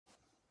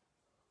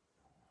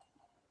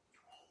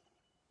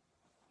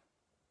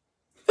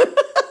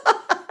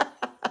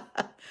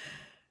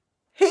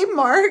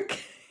Mark.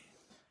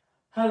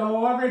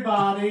 Hello,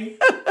 everybody.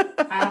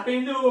 Happy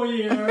New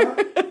Year.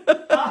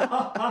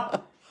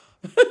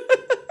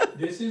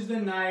 This is the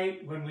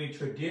night when we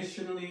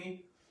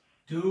traditionally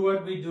do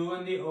what we do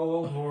in the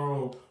old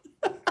world.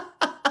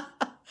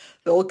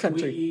 The old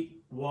country. We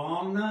eat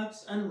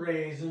walnuts and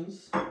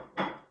raisins.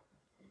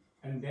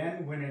 And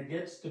then when it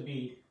gets to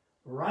be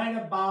right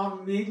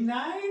about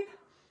midnight,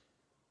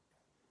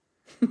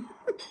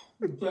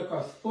 you take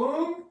a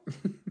spoon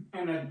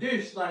and a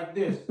dish like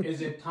this.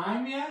 Is it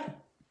time yet?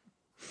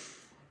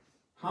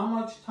 How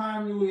much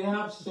time do we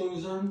have,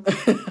 Susan?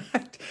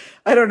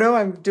 I don't know.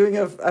 I'm doing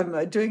a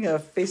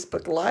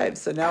Facebook Live,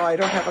 so now I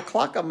don't have a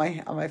clock on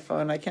my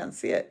phone. I can't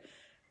see it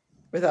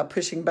without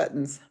pushing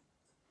buttons.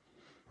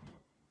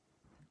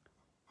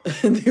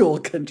 In the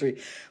old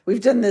country,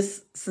 we've done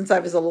this since I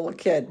was a little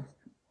kid.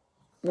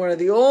 One of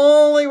the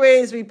only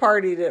ways we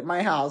partied at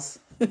my house.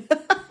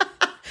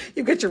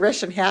 You've got your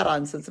Russian hat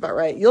on, so it's about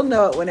right. You'll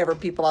know it whenever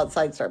people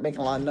outside start making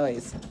a lot of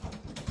noise.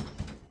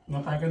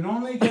 If I can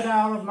only get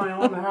out of my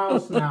own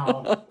house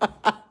now.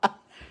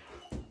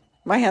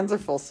 My hands are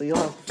full, so you'll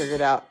have to figure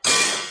it out.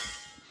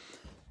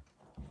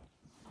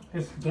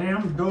 This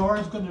damn door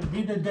is going to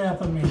be the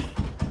death of me.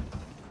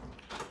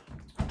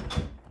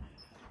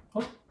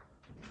 Oh.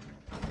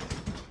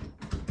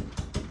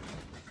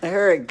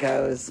 There it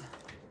goes.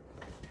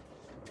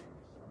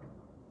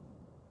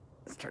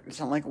 It's starting to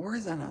sound like a war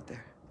zone out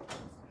there.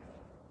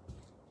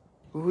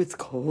 Ooh, it's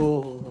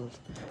cold.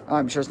 Oh,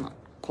 I'm sure it's not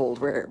cold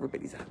where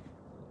everybody's at.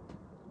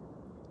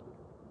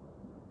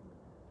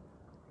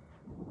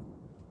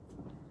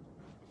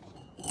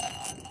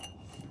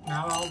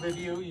 Now I'll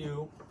video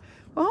you.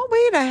 Oh,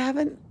 wait, I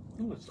haven't.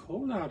 Oh, it's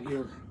cold out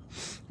here.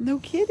 No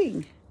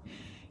kidding.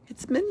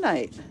 It's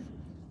midnight.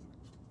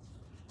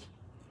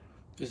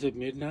 Is it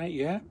midnight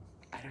yet?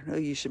 I don't know.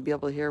 You should be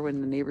able to hear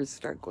when the neighbors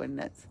start going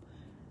nuts.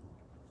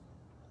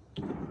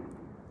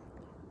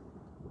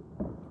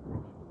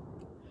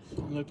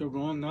 Sounds like they're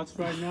going nuts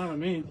right now to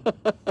me.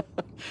 The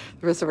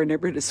rest of our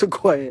neighborhood is so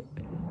quiet.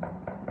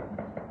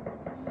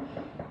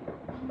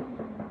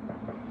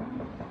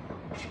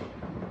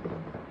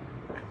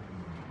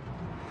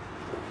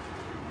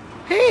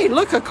 Hey,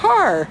 look, a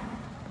car.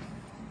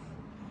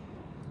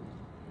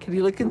 Can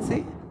you look and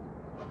see?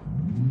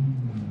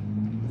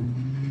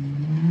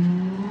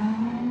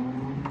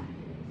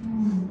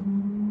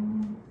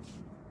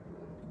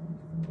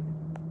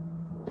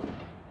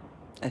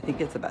 I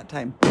think it's about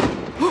time.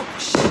 Oh,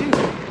 shoot.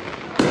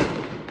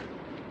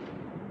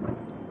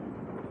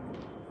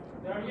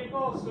 There you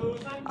go,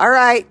 Susan. All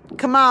right,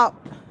 come out.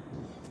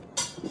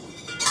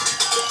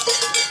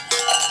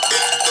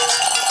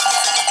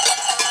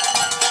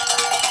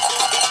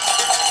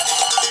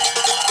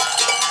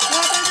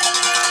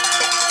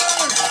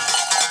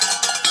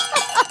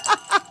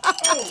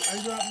 I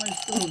dropped my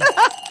spoon.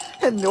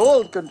 In the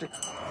old country.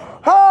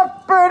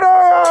 Happy New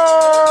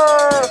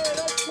Year!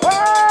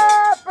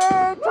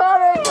 Happy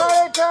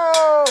 2022!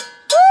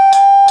 Woo!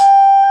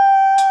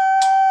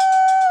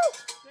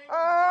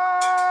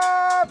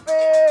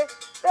 Happy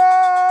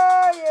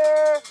New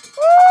Year!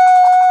 Woo!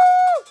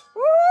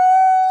 Woo!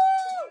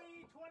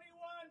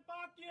 2021,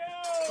 fuck you!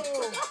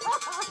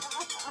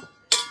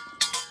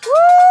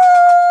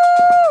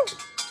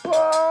 Woo!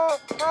 Whoa,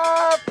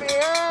 happy!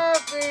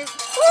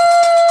 Woo!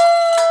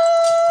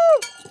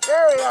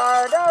 There we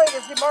are. Now we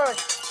can see more. Woo!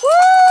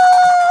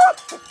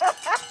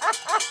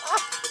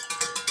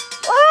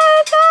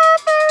 What's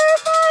up,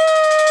 everybody?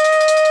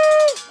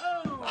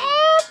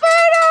 Happy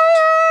New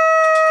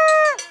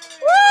Year!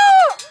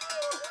 Woo!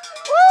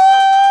 Woo!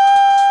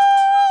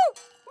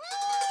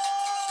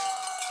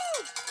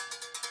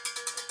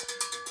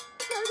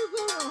 Start us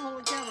over, hold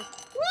the camera.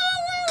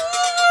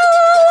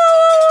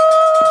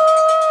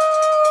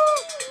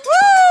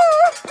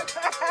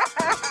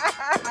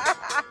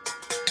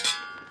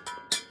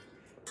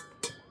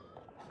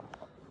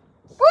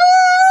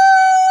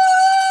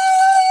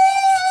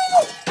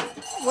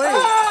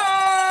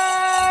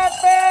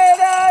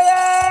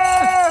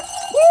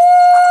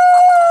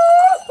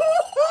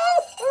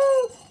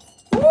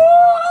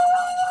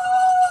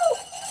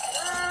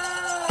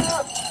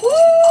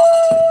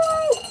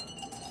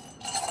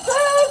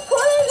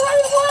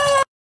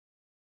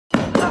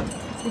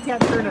 You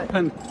can't turn it.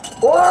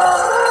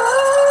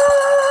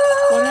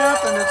 What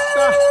happened? It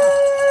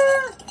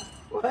stopped.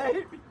 What?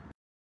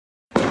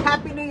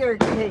 Happy New Year,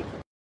 Kate.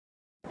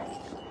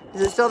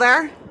 Is it still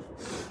there?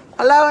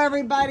 Hello,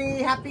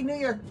 everybody. Happy New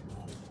Year.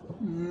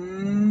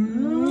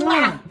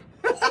 Mwah.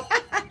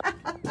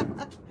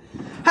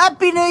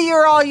 Happy New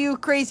Year, all you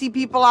crazy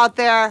people out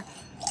there.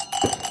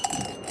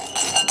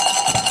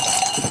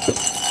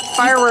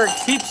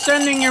 Fireworks. Keep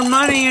sending your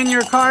money and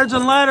your cards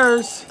and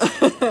letters.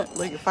 Look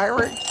at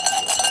fireworks.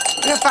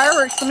 We have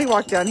fireworks. Let me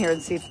walk down here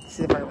and see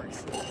the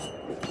fireworks.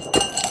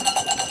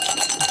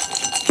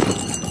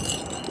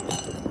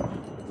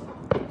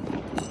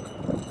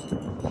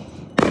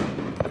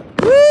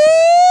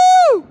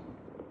 Woo!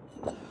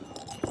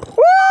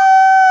 Woo!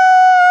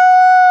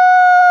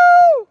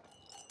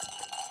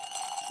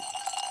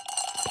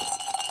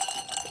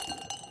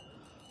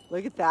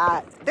 Look at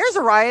that. There's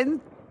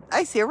Orion.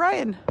 I see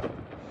Orion.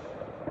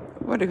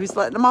 Wonder who's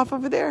letting them off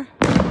over there.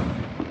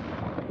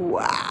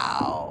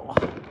 Wow.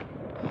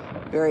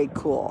 Very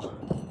cool.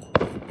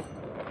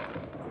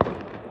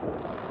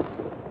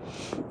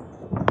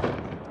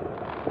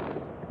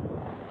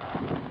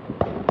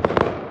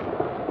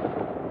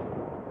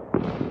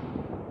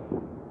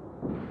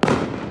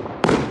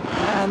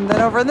 And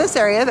then over in this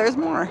area, there's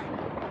more.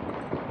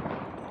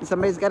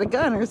 Somebody's got a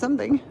gun or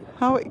something.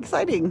 How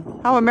exciting.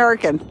 How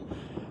American.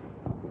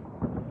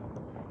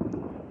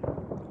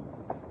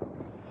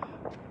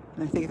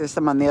 I think there's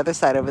some on the other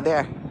side over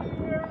there.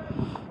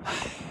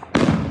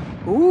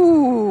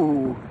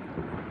 Ooh.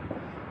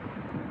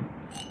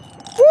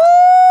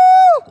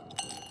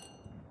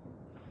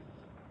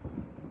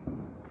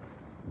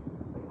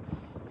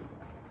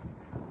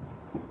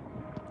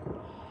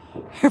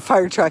 Woo!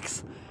 Fire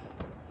trucks.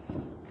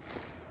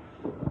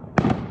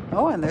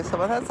 Oh, and there's some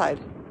on that side.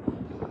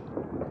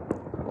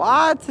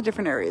 Lots of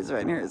different areas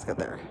right here. It's got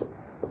their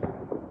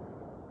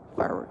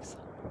fireworks.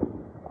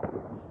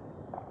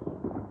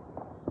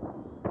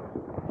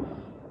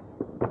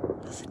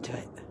 Listen to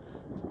it.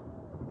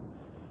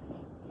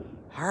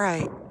 All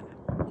right.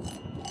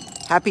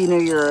 Happy New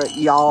Year,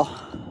 y'all.